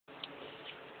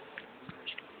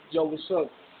Yo, what's up?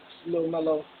 It's Lil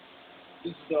Mello.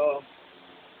 This is the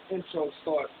intro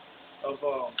start of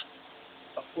a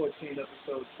 14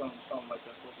 episode, something like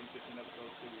that, 14, 15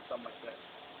 episode series, something like that.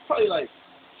 Probably like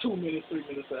 2 minutes, 3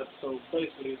 minutes an episode.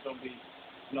 Basically, it's gonna be,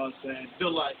 you know what I'm saying?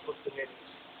 The life of the niggas.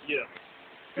 Yeah.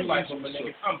 The life of the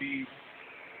niggas. I'm be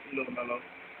Lil Mello,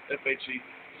 FHE.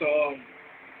 So,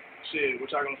 shit,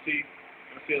 what y'all gonna see?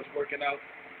 Gonna see us working out.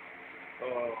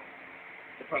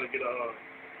 You'll probably get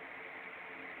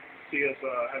see us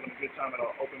having a good time at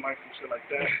our open mics and shit like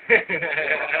that.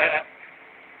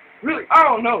 Really, I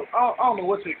don't know. I don't know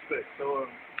what to expect. So,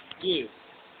 yeah.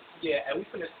 Yeah, and we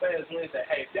finna Spaz Wednesday.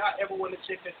 Hey, if y'all ever want to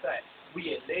check this out,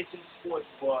 we at Legend Sports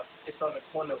Bar. It's on the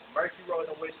corner of Mercury Road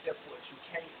and West Airport. You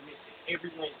can't miss it.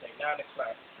 Every Wednesday, 9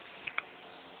 o'clock.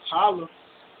 Holla.